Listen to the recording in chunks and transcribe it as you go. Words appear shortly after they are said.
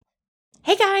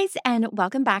Hey guys, and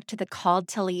welcome back to the Called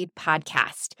to Lead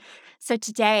podcast. So,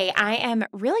 today I am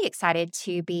really excited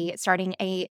to be starting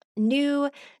a new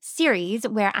series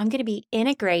where I'm going to be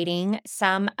integrating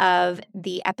some of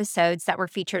the episodes that were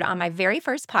featured on my very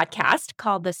first podcast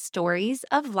called the Stories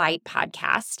of Light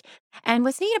podcast. And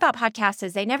what's neat about podcasts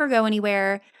is they never go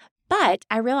anywhere. But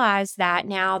I realized that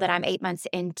now that I'm 8 months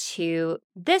into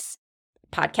this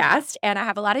podcast and I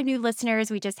have a lot of new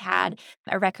listeners. We just had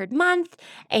a record month,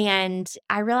 and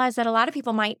I realized that a lot of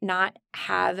people might not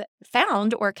have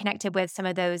found or connected with some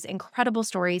of those incredible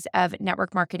stories of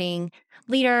network marketing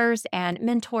leaders and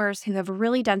mentors who have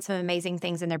really done some amazing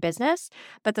things in their business.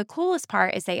 But the coolest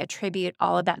part is they attribute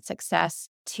all of that success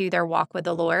to their walk with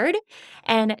the Lord.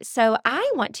 And so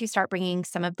I want to start bringing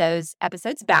some of those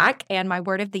episodes back. And my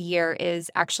word of the year is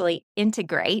actually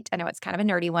integrate. I know it's kind of a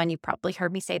nerdy one. You've probably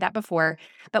heard me say that before.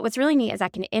 But what's really neat is I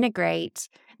can integrate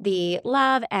the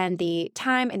love and the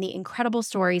time and the incredible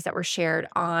stories that were shared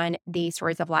on the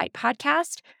Stories of Light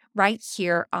podcast right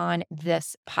here on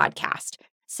this podcast.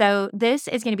 So this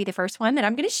is going to be the first one that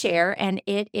I'm going to share, and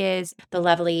it is the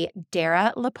lovely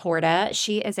Dara LaPorta.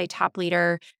 She is a top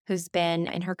leader who's been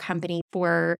in her company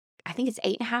for, I think it's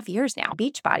 8.5 years now,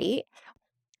 Beachbody,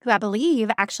 who I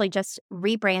believe actually just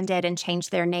rebranded and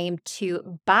changed their name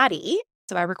to BODi.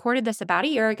 So I recorded this about a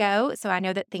year ago. So I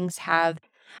know that things have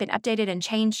been updated and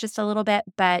changed just a little bit,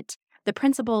 but the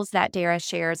principles that Dara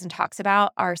shares and talks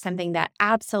about are something that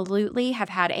absolutely have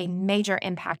had a major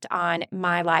impact on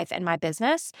my life and my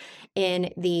business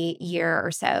in the year or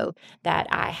so that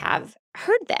I have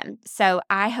heard them. So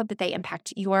I hope that they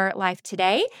impact your life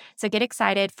today. So get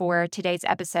excited for today's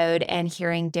episode and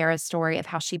hearing Dara's story of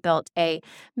how she built a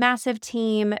massive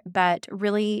team, but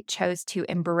really chose to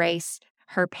embrace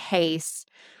her pace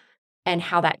and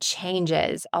how that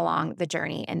changes along the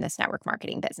journey in this network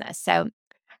marketing business. So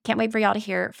can't wait for y'all to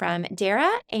hear from Dara,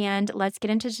 and let's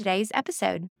get into today's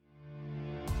episode.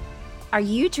 Are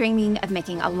you dreaming of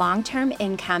making a long-term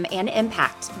income and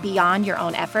impact beyond your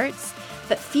own efforts,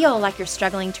 but feel like you're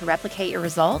struggling to replicate your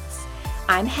results?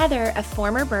 I'm Heather, a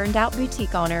former burned out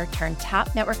boutique owner turned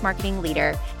top network marketing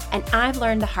leader, and I've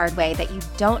learned the hard way that you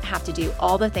don't have to do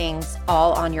all the things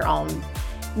all on your own.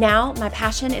 Now, my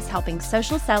passion is helping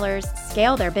social sellers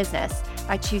scale their business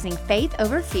by choosing faith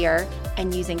over fear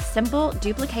and using simple,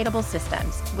 duplicatable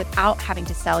systems without having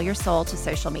to sell your soul to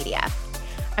social media.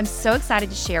 I'm so excited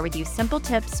to share with you simple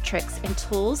tips, tricks, and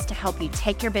tools to help you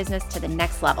take your business to the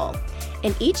next level.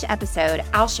 In each episode,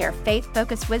 I'll share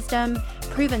faith-focused wisdom,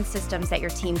 proven systems that your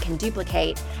team can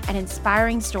duplicate, and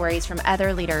inspiring stories from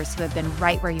other leaders who have been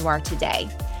right where you are today.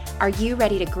 Are you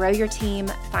ready to grow your team,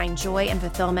 find joy and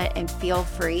fulfillment, and feel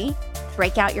free?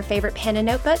 Break out your favorite pen and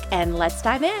notebook, and let's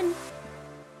dive in.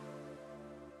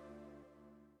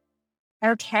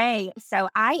 Okay, so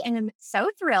I am so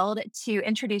thrilled to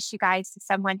introduce you guys to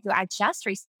someone who I just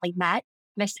recently met,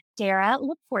 Miss Dara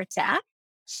LaPorta.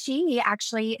 She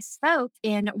actually spoke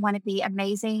in one of the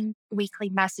amazing weekly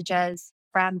messages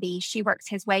from the She Works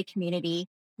His Way community.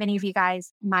 Many of you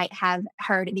guys might have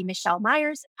heard the Michelle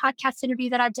Myers podcast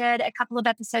interview that I did a couple of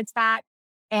episodes back.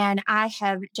 And I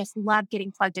have just loved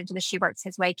getting plugged into the She Works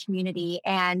His Way community,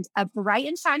 and a bright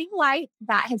and shining light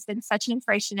that has been such an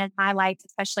inspiration in my life,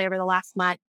 especially over the last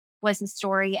month, was the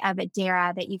story of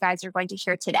Dara that you guys are going to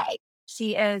hear today.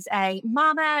 She is a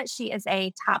mama. She is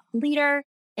a top leader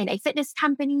in a fitness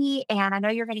company. And I know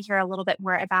you're going to hear a little bit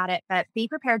more about it, but be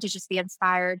prepared to just be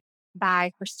inspired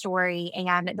by her story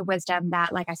and the wisdom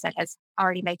that, like I said, has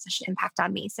already made such an impact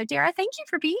on me. So Dara, thank you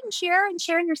for being here and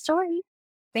sharing your story.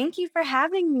 Thank you for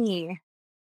having me.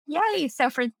 Yay. So,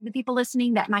 for the people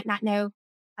listening that might not know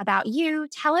about you,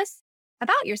 tell us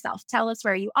about yourself. Tell us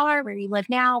where you are, where you live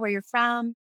now, where you're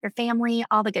from, your family,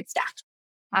 all the good stuff.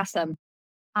 Awesome.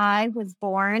 I was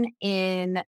born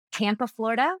in Tampa,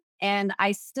 Florida, and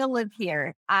I still live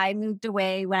here. I moved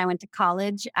away when I went to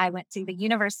college. I went to the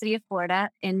University of Florida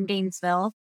in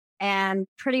Gainesville and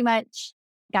pretty much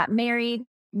got married,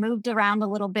 moved around a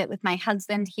little bit with my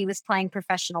husband. He was playing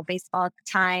professional baseball at the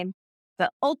time.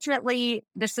 But ultimately,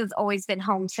 this has always been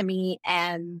home to me,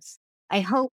 and I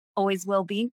hope always will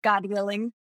be, God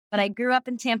willing. But I grew up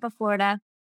in Tampa, Florida.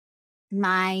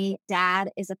 My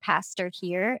dad is a pastor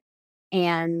here,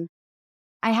 and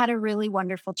I had a really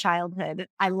wonderful childhood.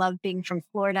 I love being from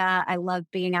Florida. I love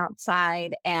being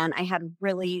outside, and I had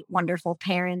really wonderful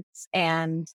parents,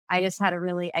 and I just had a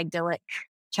really idyllic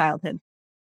childhood.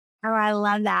 Oh, I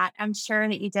love that. I'm sure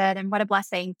that you did. And what a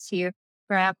blessing to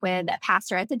grow up with a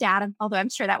pastor as a dad, although I'm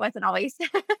sure that wasn't always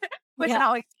wasn't Yeah.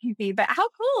 always easy. But how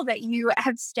cool that you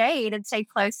have stayed and stayed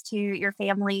close to your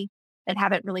family and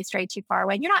haven't really strayed too far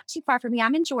away. You're not too far from me.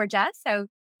 I'm in Georgia. So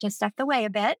just stepped away a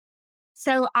bit.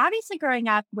 So obviously growing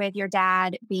up with your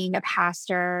dad being a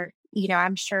pastor,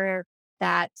 I'm sure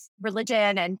that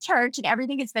religion and church and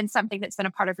everything has been something that's been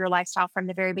a part of your lifestyle from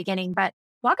the very beginning. But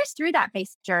walk us through that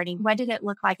basic journey. What did it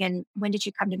look like and when did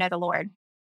you come to know the Lord?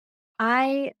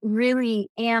 I really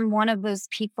am one of those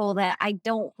people that I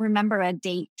don't remember a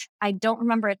date. I don't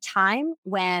remember a time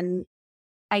when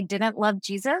I didn't love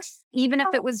Jesus, even if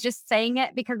it was just saying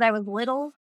it because I was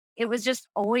little. It was just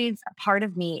always a part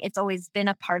of me. It's always been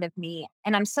a part of me.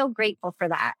 And I'm so grateful for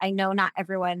that. I know not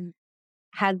everyone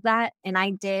has that, and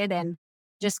I did. And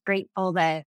just grateful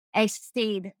that I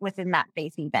stayed within that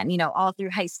faith, even, all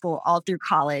through high school, all through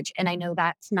college. And I know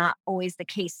that's not always the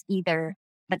case either.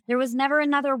 But there was never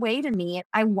another way to me.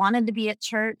 I wanted to be at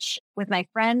church with my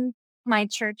friends. My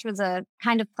church was a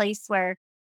kind of place where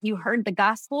you heard the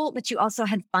gospel, but you also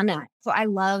had fun at. So I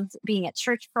loved being at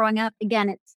church growing up. Again,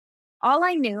 it's all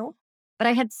I knew, but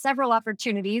I had several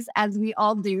opportunities, as we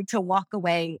all do, to walk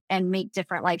away and make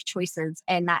different life choices.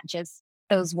 And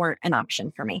those weren't an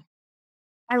option for me.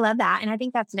 I love that. And I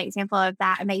think that's an example of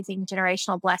that amazing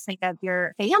generational blessing of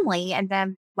your family and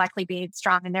them likely being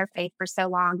strong in their faith for so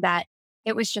long that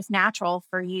it was just natural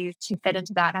for you to fit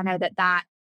into that. I know that that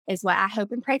is what I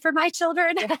hope and pray for my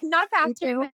children, not Me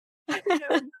too.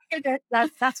 pastor.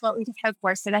 That's what we just hope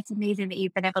for. So that's amazing that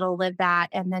you've been able to live that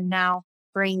and then now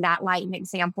bring that light and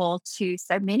example to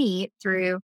so many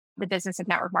through the business of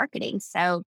network marketing.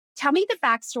 So tell me the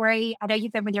backstory. I know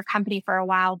you've been with your company for a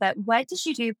while, but what did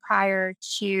you do prior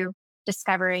to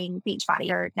discovering Beachbody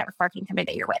or network marketing company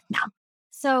that you're with now?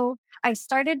 So I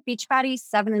started Beachbody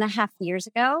 7.5 years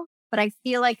ago, but I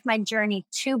feel like my journey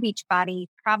to Beachbody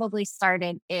probably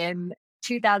started in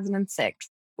 2006,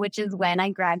 which is when I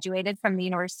graduated from the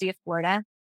University of Florida.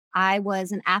 I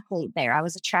was an athlete there. I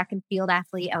was a track and field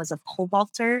athlete. I was a pole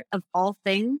vaulter of all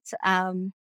things.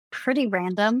 Pretty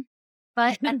random,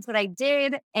 but that's what I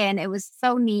did. And it was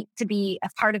so neat to be a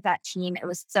part of that team. It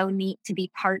was so neat to be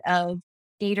part of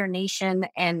Gator Nation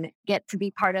and get to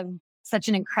be part of such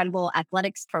an incredible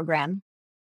athletics program.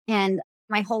 And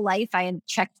my whole life, I had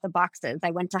checked the boxes.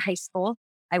 I went to high school,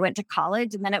 I went to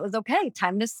college, and then it was okay,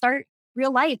 time to start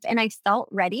real life. And I felt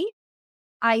ready.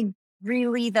 I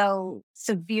really, though,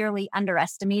 severely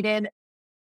underestimated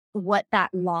what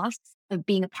that loss of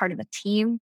being a part of a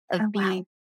team, of Oh, wow. being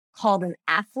called an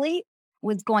athlete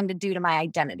was going to do to my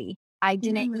identity. I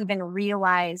didn't even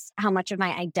realize how much of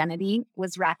my identity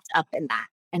was wrapped up in that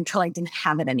until I didn't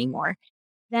have it anymore.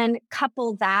 Then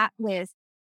couple that with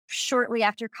shortly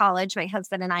after college, my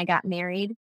husband and I got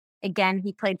married. Again,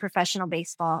 he played professional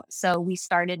baseball. So we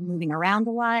started moving around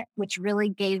a lot, which really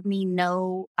gave me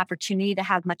no opportunity to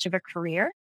have much of a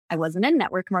career. I wasn't in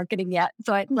network marketing yet.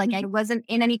 So I wasn't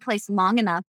in any place long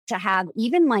enough to have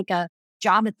even like a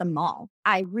job at the mall.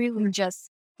 I really just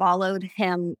followed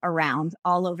him around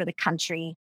all over the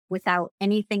country without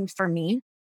anything for me.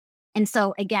 And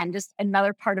so again, just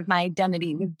another part of my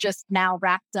identity was just now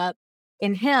wrapped up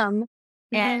in him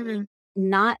and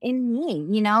not in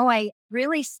me. I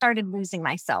really started losing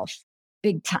myself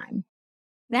big time.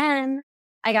 Then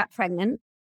I got pregnant.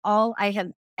 All I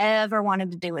have ever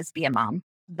wanted to do was be a mom.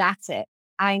 That's it.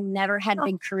 I never had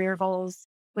big career goals,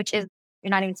 which is, you're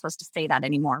not even supposed to say that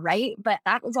anymore, right? But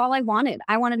that was all I wanted.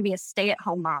 I wanted to be a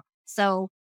stay-at-home mom. So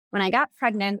when I got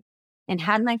pregnant and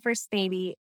had my first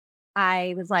baby,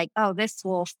 I was like, oh, this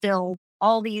will fill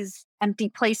all these empty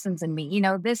places in me.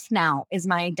 This now is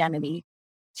my identity.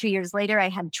 2 years later, I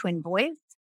had twin boys.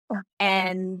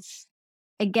 And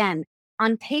again,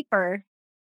 on paper,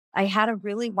 I had a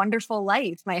really wonderful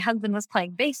life. My husband was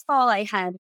playing baseball. I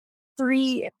had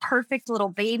 3 perfect little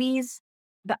babies,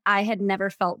 but I had never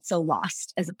felt so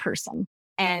lost as a person.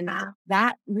 And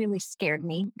that really scared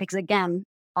me because, again,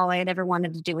 all I had ever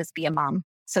wanted to do was be a mom.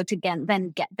 So to then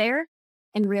get there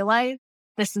and realize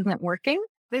this isn't working,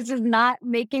 this is not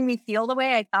making me feel the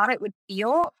way I thought it would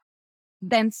feel,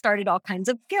 then started all kinds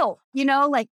of guilt.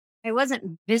 Like I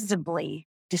wasn't visibly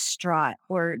distraught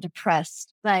or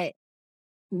depressed, but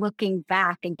looking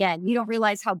back again, you don't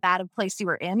realize how bad a place you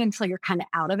were in until you're kind of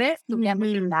out of it. So again,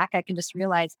 looking back, I can just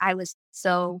realize I was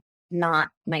so not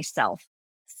myself.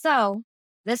 So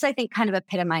this, I think, kind of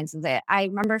epitomizes it. I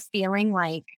remember feeling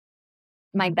like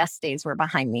my best days were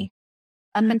behind me.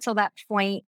 Up until that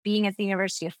point, being at the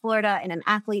University of Florida and an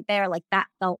athlete there, like that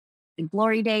felt the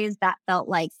glory days. That felt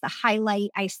like the highlight.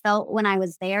 I felt when I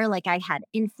was there, like I had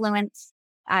influence.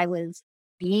 I was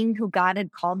being who God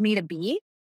had called me to be.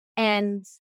 And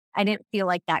I didn't feel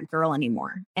like that girl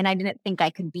anymore. And I didn't think I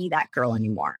could be that girl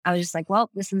anymore. I was just like, well,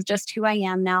 this is just who I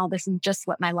am now. This is just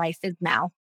what my life is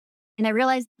now. And I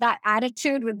realized that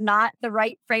attitude was not the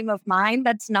right frame of mind.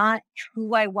 That's not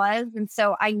who I was. And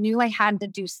so I knew I had to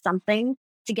do something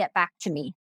to get back to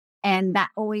me. And that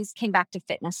always came back to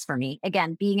fitness for me.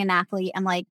 Again, being an athlete, I'm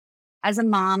like, as a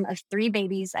mom of three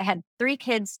babies, I had three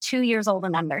kids, 2 years old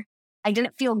and under. I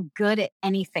didn't feel good at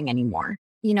anything anymore.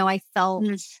 I felt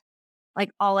like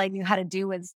all I knew how to do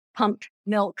was pump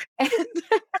milk and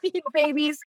feed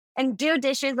babies and do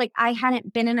dishes. Like I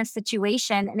hadn't been in a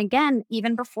situation. And again,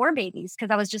 even before babies, because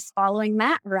I was just following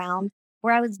Matt around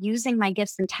where I was using my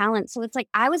gifts and talents. So it's like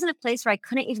I was in a place where I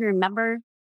couldn't even remember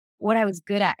what I was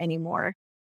good at anymore.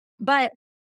 But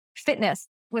fitness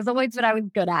was always what I was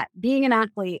good at, being an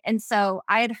athlete. And so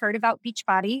I had heard about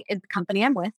Beachbody, is the company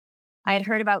I'm with. I had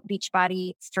heard about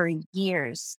Beachbody for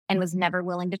years and was never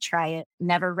willing to try it,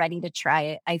 never ready to try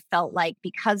it. I felt like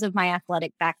because of my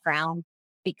athletic background,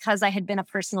 because I had been a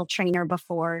personal trainer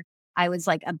before, I was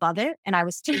like above it and I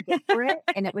was too good for it.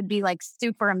 And it would be like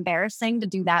super embarrassing to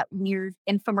do that weird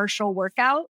infomercial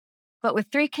workout. But with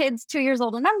three kids, 2 years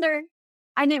old and under,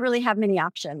 I didn't really have many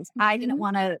options. I didn't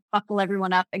want to buckle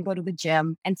everyone up and go to the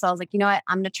gym. And so I was like, you know what?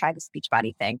 I'm going to try this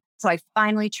Beachbody thing. So I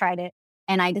finally tried it.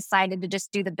 And I decided to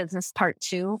just do the business part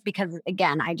too, because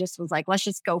again, I just was like, let's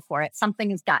just go for it. Something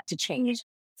has got to change.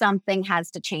 Something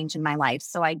has to change in my life.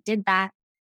 So I did that.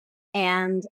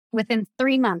 And within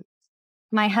 3 months,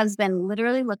 my husband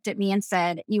literally looked at me and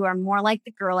said, you are more like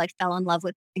the girl I fell in love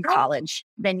with in college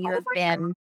than you have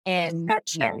been in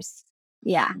years.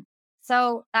 Yeah.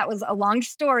 So that was a long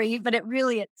story, but it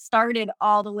started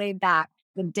all the way back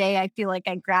the day I feel like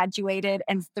I graduated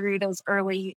and through those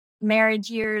early marriage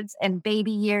years and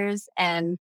baby years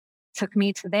and took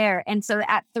me to there. And so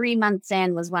at 3 months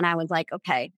in was when I was like,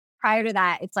 okay, prior to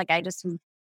that, it's like I just was,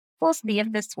 we'll see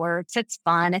if this works. It's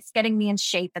fun. It's getting me in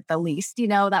shape at the least.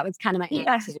 That was kind of my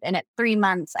attitude. And at 3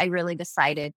 months, I really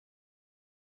decided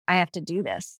I have to do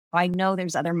this. I know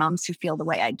there's other moms who feel the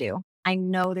way I do. I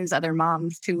know there's other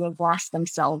moms who have lost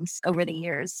themselves over the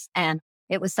years. And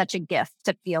it was such a gift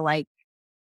to feel like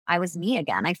I was me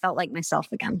again. I felt like myself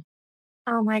again.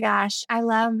 Oh my gosh, I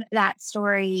love that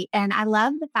story. And I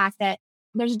love the fact that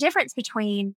there's a difference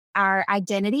between our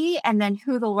identity and then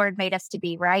who the Lord made us to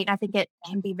be, right? I think it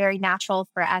can be very natural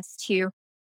for us to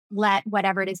let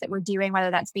whatever it is that we're doing,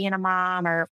 whether that's being a mom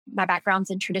or my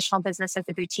background's in traditional business as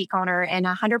a boutique owner, and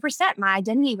 100% my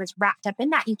identity was wrapped up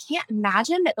in that. You can't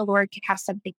imagine that the Lord could have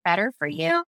something better for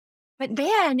you. But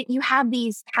then you have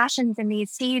these passions and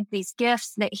these seeds, these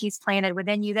gifts that he's planted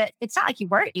within you that it's not like you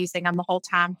weren't using them the whole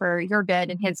time for your good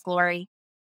and his glory.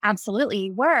 Absolutely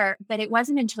you were. But it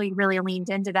wasn't until you really leaned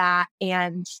into that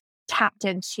and tapped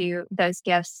into those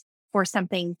gifts for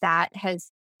something that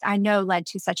has, I know, led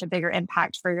to such a bigger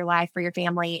impact for your life, for your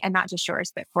family, and not just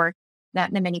yours, but for the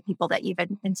many people that you've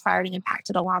inspired and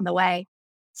impacted along the way.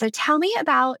 So tell me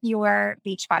about your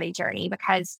Beachbody journey,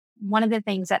 because one of the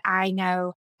things that I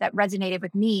know that resonated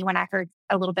with me when I heard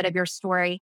a little bit of your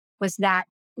story was that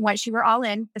once you were all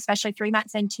in, especially 3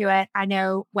 months into it, I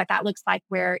know what that looks like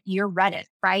where you're ready,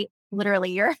 right? Literally,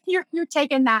 you're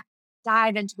taking that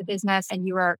dive into the business and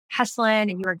you are hustling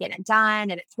and you are getting it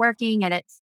done and it's working and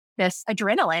it's this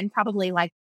adrenaline, probably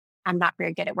like I'm not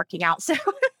very good at working out. So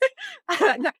I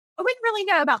wouldn't really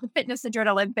know about the fitness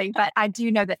adrenaline thing, but I do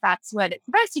know that that's what it's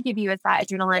supposed to give you is that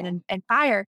adrenaline and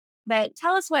fire. But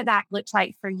tell us what that looked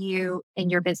like for you in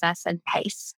your business and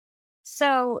pace.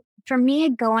 So for me,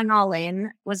 going all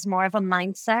in was more of a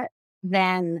mindset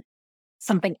than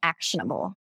something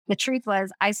actionable. The truth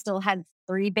was, I still had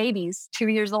three babies, 2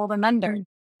 years old and under.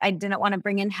 I didn't want to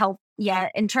bring in help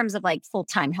yet in terms of like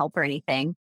full-time help or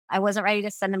anything. I wasn't ready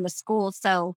to send them to school.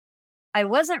 So I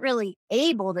wasn't really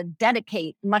able to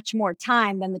dedicate much more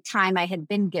time than the time I had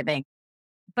been giving.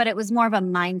 But it was more of a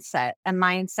mindset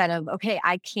of, okay,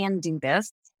 I can do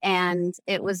this. And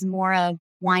it was more of,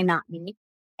 why not me?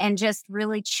 And just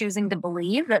really choosing to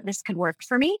believe that this could work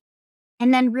for me.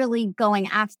 And then really going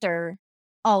after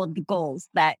all of the goals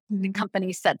that the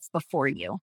company sets before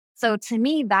you. So to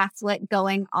me, that's what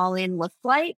going all in looked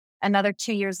like. Another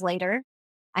 2 years later,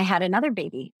 I had another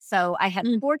baby. So I had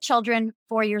four children,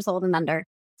 4 years old and under.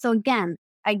 So again,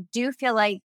 I do feel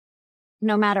like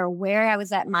no matter where I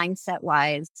was at mindset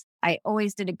wise, I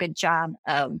always did a good job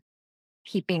of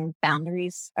keeping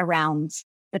boundaries around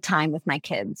the time with my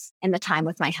kids and the time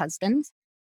with my husband.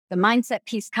 The mindset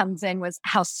piece comes in was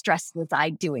how stressed was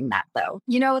I doing that though?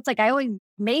 It's like I always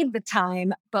made the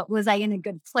time, but was I in a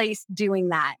good place doing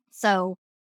that? So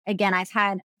again, I've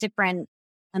had different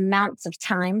amounts of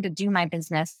time to do my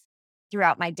business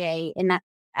throughout my day. And that,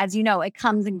 as you know, it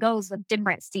comes and goes with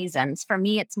different seasons. For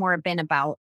me, it's more been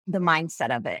about the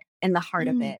mindset of it and the heart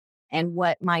of it and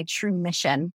what my true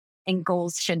mission and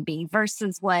goals should be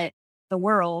versus what the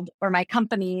world or my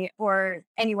company or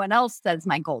anyone else says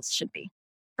my goals should be.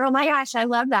 Oh my gosh, I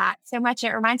love that so much.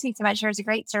 It reminds me so much. There's a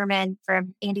great sermon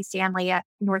from Andy Stanley at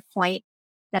North Point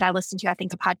that I listened to, I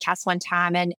think, a podcast one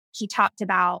time. And he talked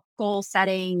about goal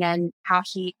setting and how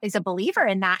he is a believer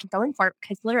in that and going for it.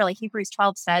 Because literally Hebrews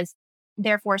 12 says,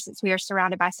 therefore, since we are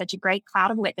surrounded by such a great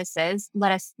cloud of witnesses,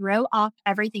 let us throw off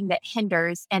everything that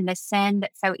hinders and the sin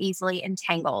that so easily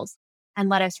entangles. And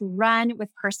let us run with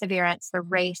perseverance the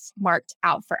race marked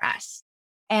out for us.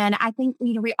 And I think,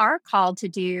 we are called to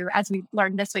do, as we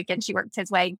learned this weekend, She Works His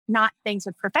Way, not things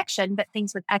with perfection, but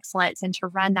things with excellence, and to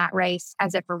run that race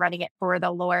as if we're running it for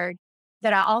the Lord.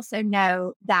 But I also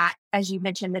know that, as you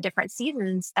mentioned, the different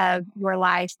seasons of your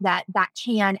life, that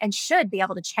can and should be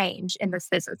able to change in this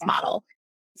business model.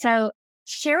 So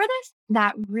share with us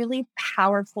that really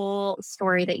powerful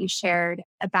story that you shared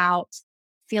about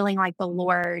feeling like the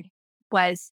Lord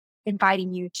was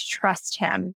inviting you to trust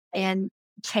him and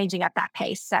changing up that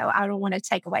pace. So I don't want to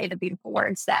take away the beautiful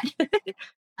words that,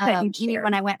 that You mean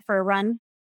when I went for a run?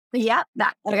 yeah,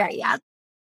 that, okay, yeah.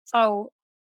 So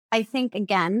I think,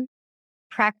 again,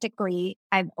 practically,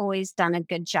 I've always done a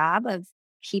good job of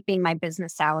keeping my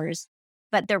business hours,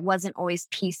 but there wasn't always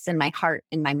peace in my heart,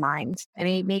 in my mind. I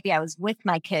mean, maybe I was with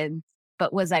my kids,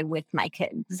 but was I with my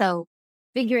kids? So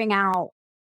figuring out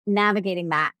navigating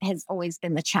that has always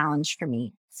been the challenge for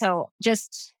me. So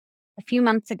just a few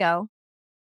months ago,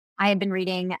 I had been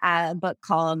reading a book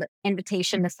called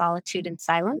Invitation to Solitude and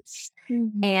Silence.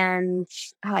 Mhm. And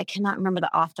I cannot remember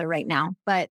the author right now,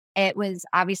 but it was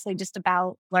obviously just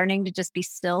about learning to just be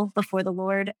still before the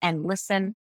Lord and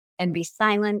listen and be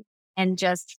silent and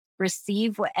just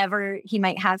receive whatever he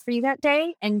might have for you that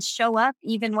day and show up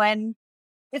even when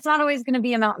it's not always going to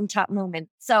be a mountaintop moment.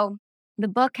 So the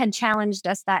book had challenged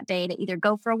us that day to either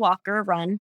go for a walk or a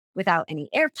run without any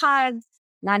AirPods,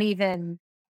 not even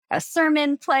a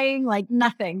sermon playing, like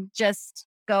nothing, just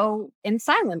go in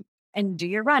silence and do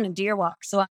your run and do your walk.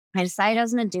 So I decided I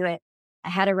was going to do it. I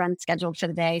had a run scheduled for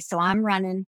the day. So I'm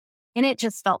running and it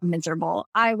just felt miserable.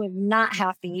 I was not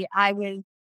happy. I was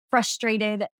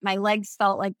frustrated. My legs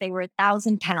felt like they were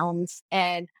 1,000 pounds.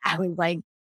 And I was like,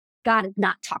 God is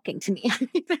not talking to me.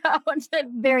 I was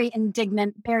very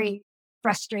indignant, very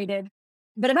frustrated.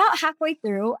 But about halfway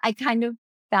through, I kind of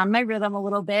found my rhythm a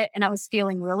little bit and I was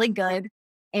feeling really good.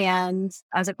 And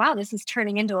I was like, wow, this is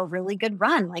turning into a really good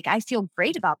run. Like, I feel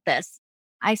great about this.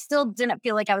 I still didn't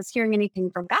feel like I was hearing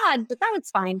anything from God, but that was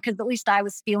fine because at least I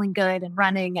was feeling good and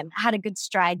running and had a good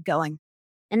stride going.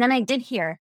 And then I did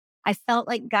hear, I felt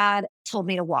like God told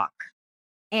me to walk.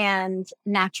 And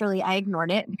naturally, I ignored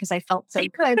it because I felt so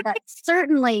good. That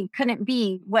certainly couldn't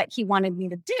be what he wanted me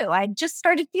to do. I just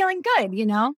started feeling good.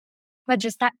 But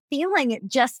just that feeling, it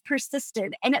just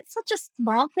persisted. And it's such a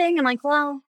small thing. I'm like,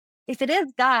 well, if it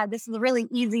is God, this is a really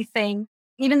easy thing.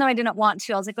 Even though I didn't want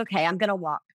to, I was like, okay, I'm going to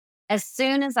walk. As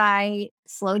soon as I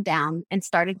slowed down and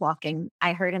started walking,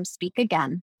 I heard him speak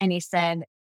again. And he said,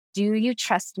 do you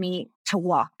trust me to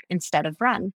walk instead of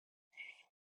run?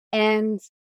 And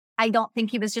I don't think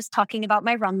he was just talking about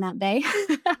my run that day.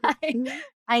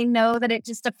 I know that it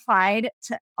just applied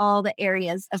to all the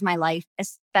areas of my life,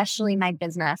 especially my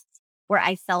business, where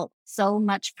I felt so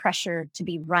much pressure to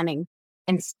be running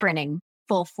and sprinting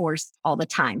full force all the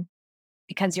time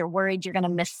because you're worried you're going to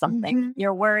miss something. Mhm.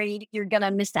 You're worried you're going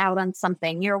to miss out on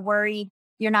something. You're worried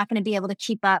you're not going to be able to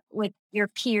keep up with your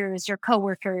peers, your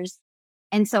coworkers.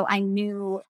 And so I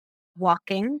knew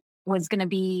walking was going to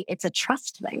be, it's a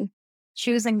trust thing.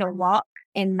 Choosing to walk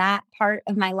in that part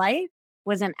of my life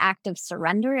was an act of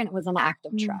surrender and it was an act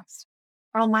of trust.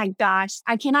 Oh my gosh.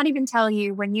 I cannot even tell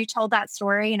you when you told that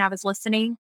story and I was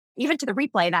listening, even to the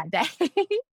replay that day,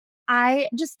 I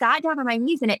just got down on my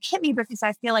knees and it hit me because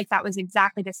I feel like that was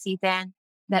exactly the season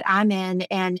that I'm in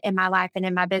and in my life and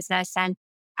in my business. And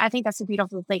I think that's the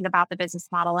beautiful thing about the business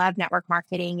model of network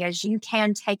marketing is you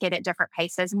can take it at different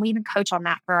paces. And we even coach on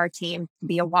that for our team to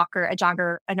be a walker, a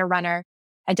jogger, and a runner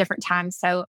at different times.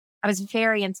 So I was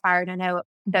very inspired. I know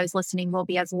those listening will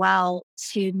be as well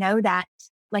to know that,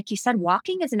 like you said,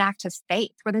 walking is an act of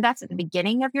faith, whether that's at the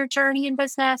beginning of your journey in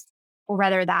business or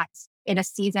whether that's in a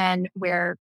season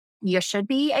where you should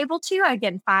be able to,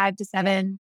 again, 5 to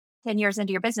 7, 10 years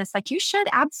into your business, like you should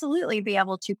absolutely be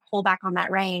able to pull back on that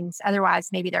reins. Otherwise,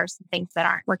 maybe there's some things that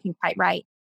aren't working quite right.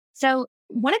 So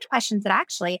one of the questions that I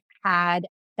actually had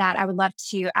that I would love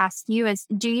to ask you is,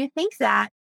 do you think that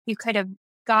you could have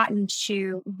gotten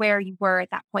to where you were at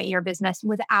that point in your business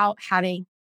without having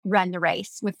run the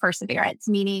race with perseverance?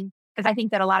 Meaning, because I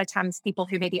think that a lot of times people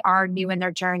who maybe are new in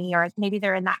their journey, or maybe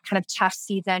they're in that kind of tough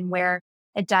season where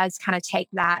it does kind of take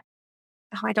that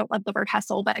I don't love the word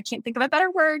hustle, but I can't think of a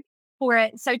better word for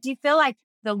it. So do you feel like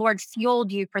the Lord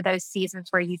fueled you for those seasons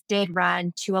where you did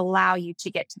run to allow you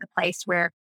to get to the place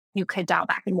where you could dial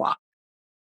back and walk?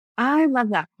 I love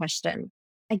that question.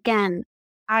 Again,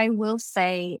 I will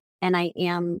say, and I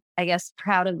am, I guess,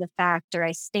 proud of the fact, or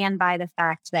I stand by the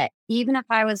fact that even if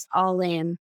I was all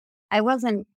in, I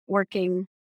wasn't working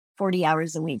 40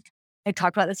 hours a week. I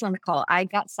talked about this on the call. I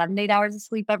got 7 to 8 hours of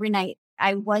sleep every night.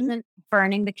 I wasn't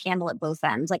burning the candle at both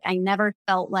ends. Like I never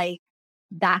felt like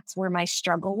that's where my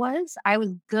struggle was. I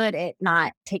was good at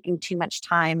not taking too much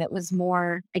time. It was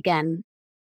more, again,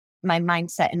 my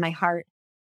mindset and my heart.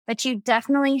 But you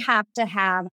definitely have to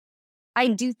have, I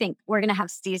do think we're going to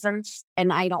have seasons,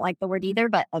 and I don't like the word either,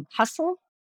 but of hustle.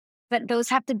 But those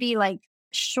have to be like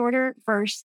shorter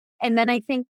first. And then I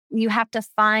think you have to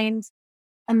find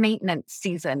a maintenance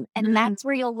season, and that's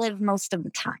where you'll live most of the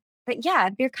time. But yeah,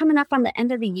 if you're coming up on the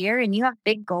end of the year and you have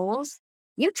big goals,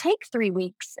 you take 3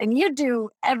 weeks and you do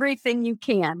everything you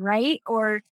can, right?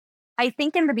 Or I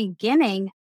think in the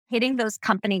beginning, hitting those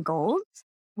company goals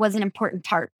was an important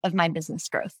part of my business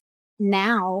growth.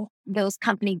 Now, those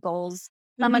company goals,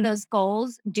 some of those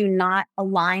goals do not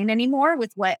align anymore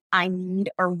with what I need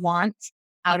or want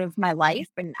out of my life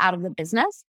and out of the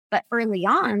business. But early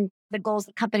on, the goals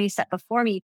the company set before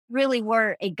me really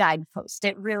were a guidepost.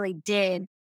 It really did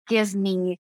give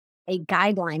me a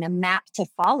guideline, a map to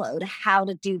follow to how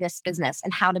to do this business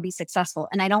and how to be successful.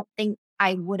 And I don't think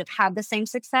I would have had the same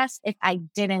success if I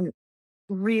didn't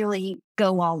really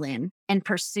go all in and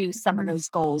pursue some of those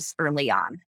goals early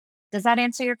on. Does that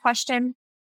answer your question?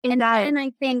 And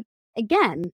I think,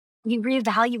 again, you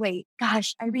reevaluate.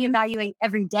 Gosh, I reevaluate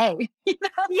every day. You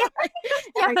know? Yeah,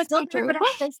 I still do what I'm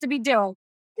supposed to be doing.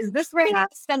 Is this where I have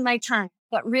to spend my time?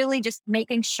 But really just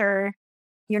making sure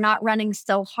you're not running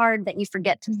so hard that you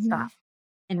forget to stop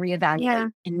and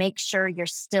reevaluate and make sure you're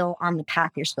still on the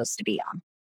path you're supposed to be on.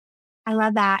 I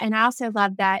love that. And I also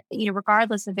love that,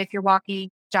 regardless of if you're walking,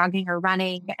 jogging, or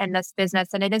running in this business,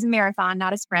 and it is a marathon,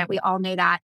 not a sprint, we all know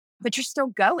that, but you're still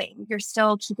going, you're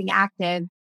still keeping active.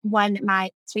 My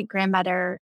sweet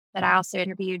grandmother that I also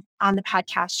interviewed on the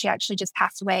podcast, she actually just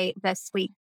passed away this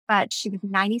week, but she was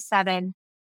 97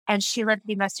 and she lived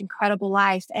the most incredible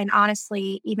life. And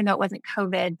honestly, even though it wasn't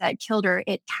COVID that killed her,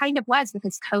 it kind of was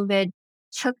because COVID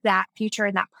took that future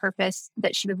and that purpose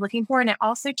that she was looking for. And it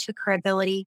also took her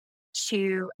ability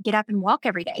to get up and walk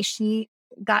every day. She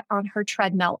got on her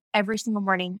treadmill every single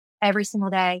morning, every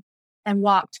single day, and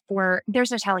walked for,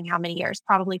 there's no telling how many years,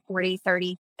 probably 40,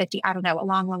 30, 50, I don't know, a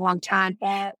long, long, long time.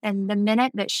 And the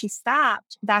minute that she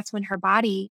stopped, that's when her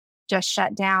body just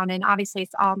shut down. And obviously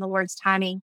it's all in the Lord's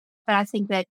timing. But I think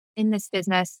that in this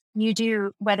business, you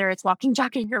do, whether it's walking,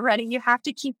 jogging, or running, you have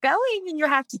to keep going and you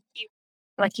have to keep,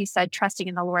 like you said, trusting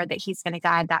in the Lord that He's going to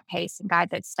guide that pace and guide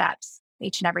those steps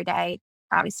each and every day,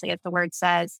 obviously, as the word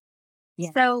says.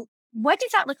 Yeah. So what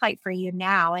does that look like for you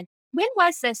now? And when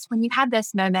was this, when you had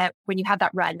this moment, when you had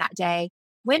that run that day,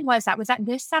 when was that? Was that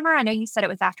this summer? I know you said it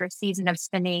was after a season of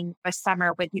spending a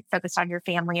summer with you focused on your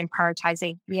family and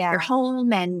prioritizing your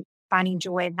home and finding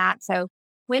joy in that. So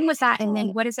when was that? And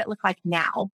then what does it look like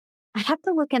now? I have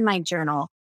to look in my journal.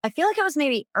 I feel like it was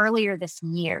maybe earlier this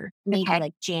year, maybe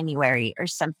like January or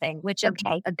something, which is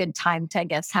a good time to, I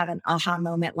guess, have an aha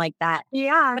moment like that.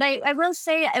 Yeah. But I will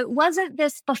say it wasn't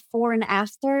this before and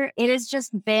after. It has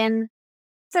just been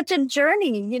such a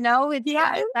journey,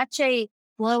 It's such a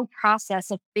slow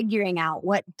process of figuring out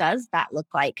what does that look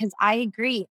like. Because I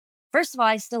agree. First of all,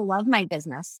 I still love my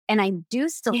business and I do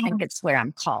still think it's where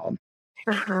I'm called.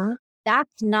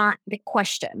 That's not the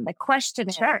question. The question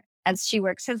is, as She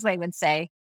Works His Way would say,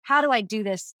 how do I do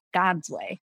this God's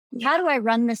way? How do I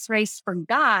run this race for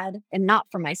God and not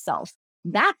for myself?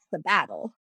 That's the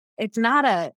battle. It's not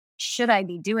a, should I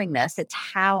be doing this? It's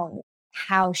how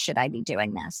should I be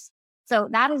doing this? So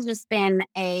that has just been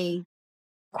a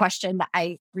question that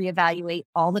I reevaluate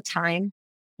all the time.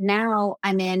 Now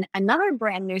I'm in another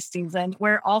brand new season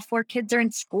where all 4 kids are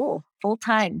in school full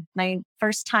time, my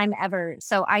first time ever.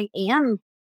 So I am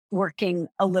working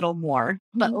a little more,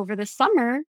 but over the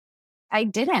summer, I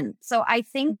didn't. So I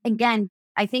think, again,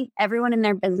 everyone in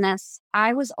their business,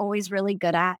 I was always really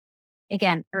good at,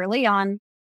 again, early on,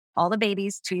 all the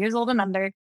babies, 2 years old and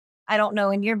under. I don't know,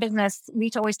 in your business,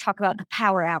 we always talk about the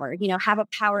power hour, have a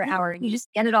power hour and you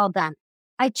just get it all done.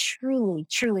 I truly,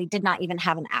 truly did not even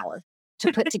have an hour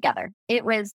to put together. It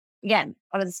was, again,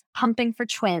 I was pumping for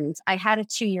twins. I had a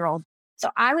 2-year-old. So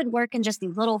I would work in just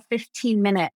these little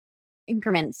 15-minute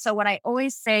increments. So what I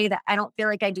always say that I don't feel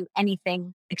like I do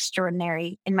anything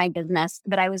extraordinary in my business,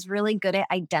 but I was really good at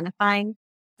identifying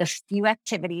the few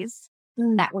activities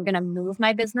that were going to move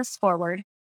my business forward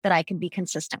that I could be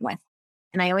consistent with.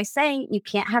 And I always say, you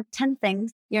can't have 10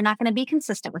 things. You're not going to be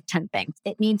consistent with 10 things.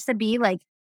 It needs to be like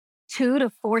 2 to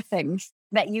 4 things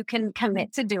that you can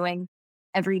commit to doing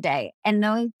every day. And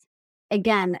those,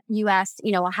 again, you asked,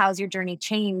 how's your journey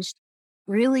changed?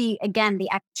 Really, again,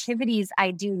 the activities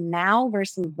I do now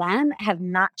versus then have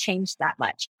not changed that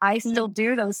much. I still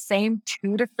do those same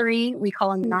 2 to 3, we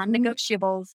call them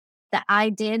non-negotiables, that I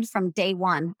did from day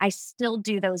one. I still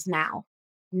do those now.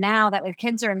 Now that my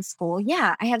kids are in school,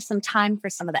 yeah, I have some time for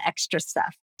some of the extra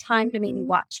stuff, time to maybe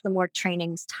watch the more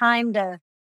trainings, time to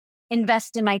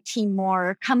invest in my team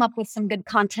more, come up with some good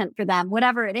content for them,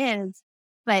 whatever it is.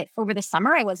 But over the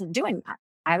summer, I wasn't doing that.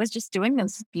 I was just doing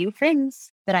those few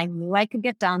things that I knew I could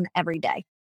get done every day.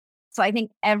 So I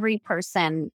think every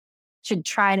person should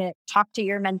try to talk to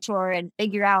your mentor and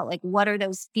figure out like, what are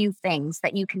those few things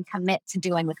that you can commit to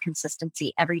doing with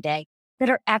consistency every day that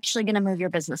are actually going to move your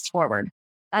business forward.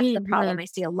 That's the problem. I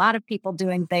see a lot of people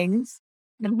doing things,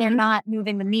 but they're not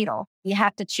moving the needle. You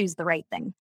have to choose the right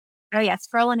thing. Oh yeah,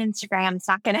 scrolling Instagram is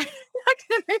not gonna not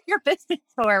gonna move your business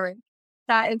forward.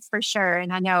 That is for sure.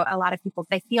 And I know a lot of people,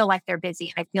 they feel like they're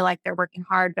busy. They feel like they're working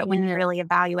hard, but when you really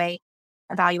evaluate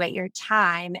your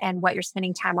time and what you're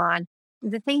spending time on,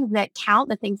 the things that count,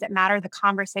 the things that matter, the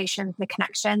conversations, the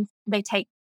connections, they take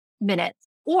minutes.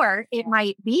 Or it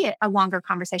might be a longer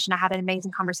conversation. I had an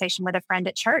amazing conversation with a friend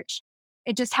at church.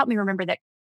 It just helped me remember that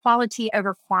quality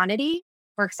over quantity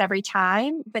works every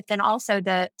time. But then also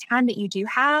the time that you do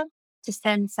have to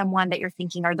send someone that you're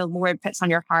thinking or the Lord puts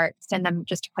on your heart, send them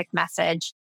just a quick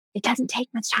message. It doesn't take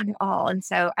much time at all. And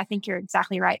so I think you're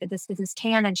exactly right that this business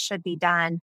can and should be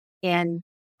done in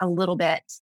a little bit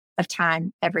of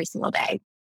time every single day.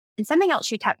 And something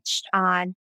else you touched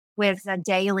on with the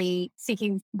daily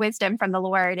seeking wisdom from the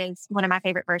Lord is one of my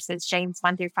favorite verses, James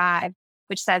 1-5,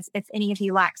 which says, if any of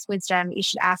you lacks wisdom, you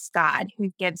should ask God,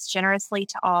 who gives generously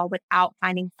to all without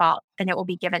finding fault, and it will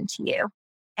be given to you.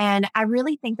 And I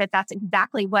really think that that's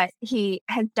exactly what he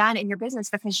has done in your business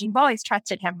because you've always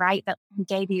trusted him, right? That he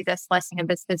gave you this blessing of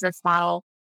this business model.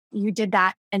 You did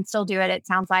that and still do it, it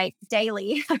sounds like,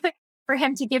 daily for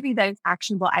him to give you those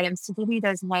actionable items, to give you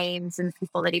those names and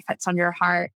people that he puts on your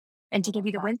heart, and to give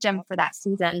you the wisdom for that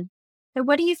season. So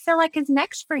what do you feel like is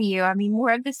next for you? I mean,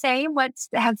 more of the same? What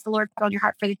has the Lord put on your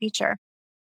heart for the future?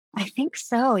 I think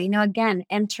so. Again,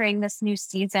 entering this new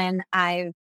season,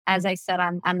 as I said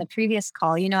on the previous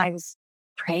call, I was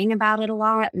praying about it a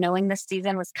lot, knowing this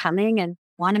season was coming and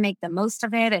want to make the most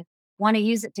of it and want to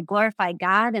use it to glorify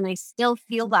God. And I still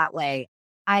feel that way.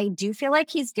 I do feel like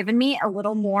he's given me a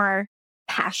little more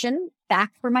passion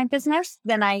back for my business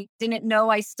than I didn't know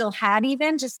I still had,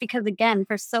 even just because, again,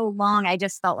 for so long, I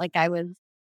just felt like I was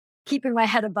keeping my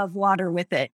head above water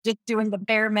with it, just doing the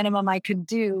bare minimum I could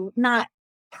do, not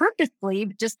purposely,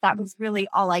 but just that was really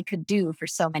all I could do for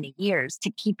so many years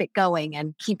to keep it going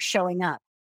and keep showing up.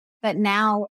 But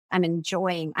now I'm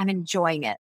enjoying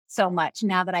it so much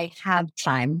now that I have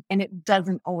time and it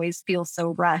doesn't always feel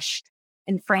so rushed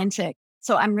and frantic.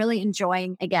 So I'm really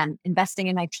enjoying, again, investing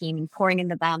in my team and pouring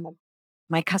into them, and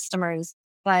my customers,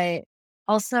 but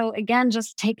also, again,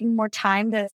 just taking more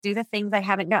time to do the things I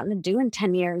haven't gotten to do in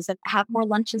 10 years and have more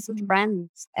lunches with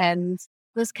friends and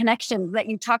those connections that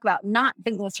you talk about, not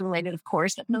business related, of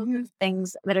course, but those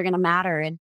things that are going to matter,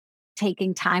 and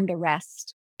taking time to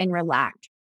rest and relax.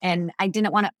 And I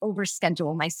didn't want to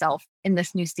overschedule myself in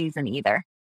this new season either.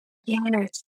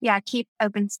 Yeah, keep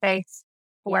open space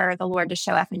for the Lord to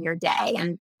show up in your day.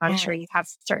 And I'm sure you have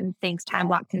certain things time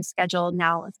blocked and scheduled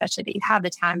now, especially that you have the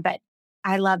time. But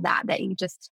I love that you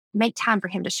just make time for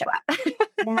him to show up.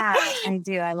 Yeah, I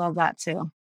do. I love that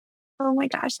too. Oh my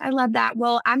gosh, I love that.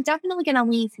 Well, I'm definitely going to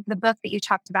leave the book that you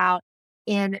talked about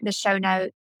in the show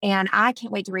notes. And I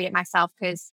can't wait to read it myself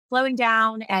because slowing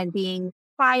down and being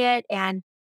quiet and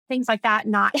things like that,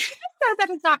 that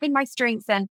has not been my strengths.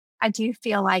 And I do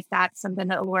feel like that's something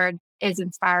that the Lord is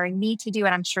inspiring me to do.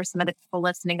 And I'm sure some of the people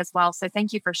listening as well. So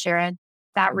thank you for sharing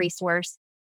that resource.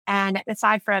 And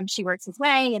aside from She Works His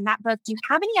Way and that book, do you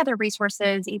have any other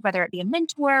resources, whether it be a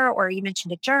mentor or you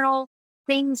mentioned a journal,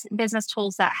 things, business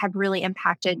tools that have really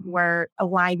impacted your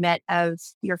alignment of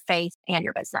your faith and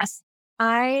your business?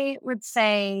 I would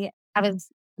say I was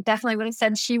definitely would have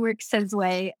said She Works His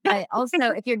Way. But also,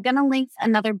 if you're going to link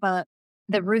another book,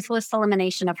 The Ruthless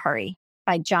Elimination of Hurry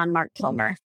by John Mark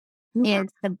Comer.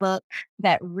 It's the book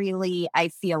that really, I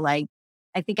feel like,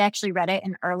 I think I actually read it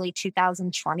in early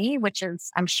 2020, which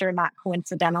is, I'm sure, not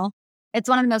coincidental. It's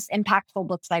one of the most impactful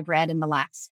books I've read in the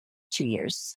last 2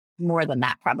 years, more than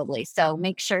that, probably. So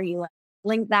make sure you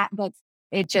link that book.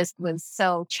 It just was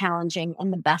so challenging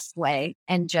in the best way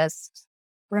and just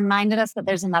reminded us that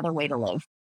there's another way to live.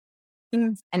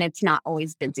 And it's not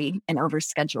always busy and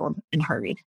overscheduled and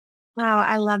hurried. Wow,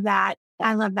 I love that.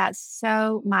 I love that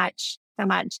so much, so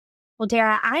much. Well,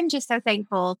 Dara, I'm just so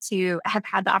thankful to have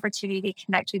had the opportunity to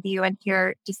connect with you and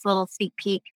hear just a little sneak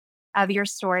peek of your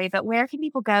story. But where can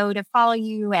people go to follow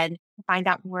you and find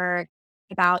out more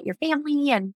about your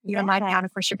family and your life now, and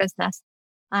of course, your business?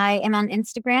 I am on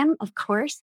Instagram, of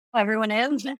course. Everyone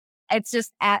is. It's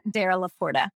just at Dara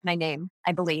LaPorta, my name,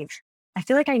 I believe. I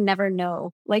feel like I never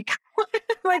know. Like,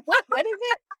 like what is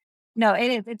it? No,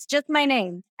 it is. It's just my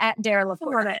name at Dara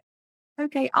LaPorta.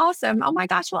 Okay, awesome. Oh my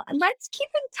gosh. Well, let's keep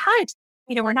in touch.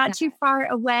 We're not too far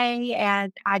away.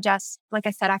 And I just, like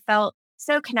I said, I felt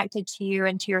so connected to you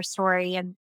and to your story.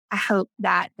 And I hope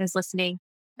that those listening,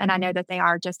 and I know that they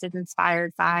are just as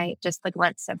inspired by just the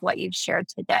glimpse of what you've shared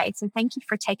today. So thank you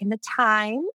for taking the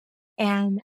time.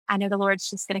 And I know the Lord's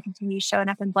just going to continue showing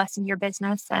up and blessing your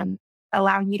business and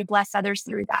allowing you to bless others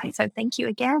through that. So thank you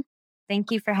again.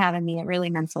 Thank you for having me. It really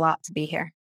meant a lot to be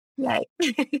here. Yay.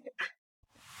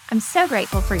 I'm so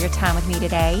grateful for your time with me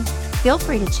today. Feel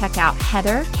free to check out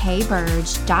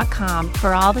heatherkburge.com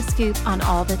for all the scoop on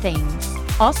all the things.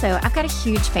 Also, I've got a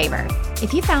huge favor.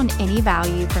 If you found any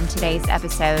value from today's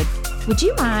episode, would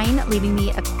you mind leaving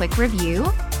me a quick review?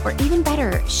 Or even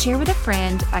better, share with a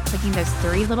friend by clicking those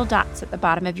 3 little dots at the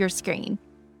bottom of your screen.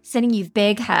 Sending you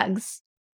big hugs.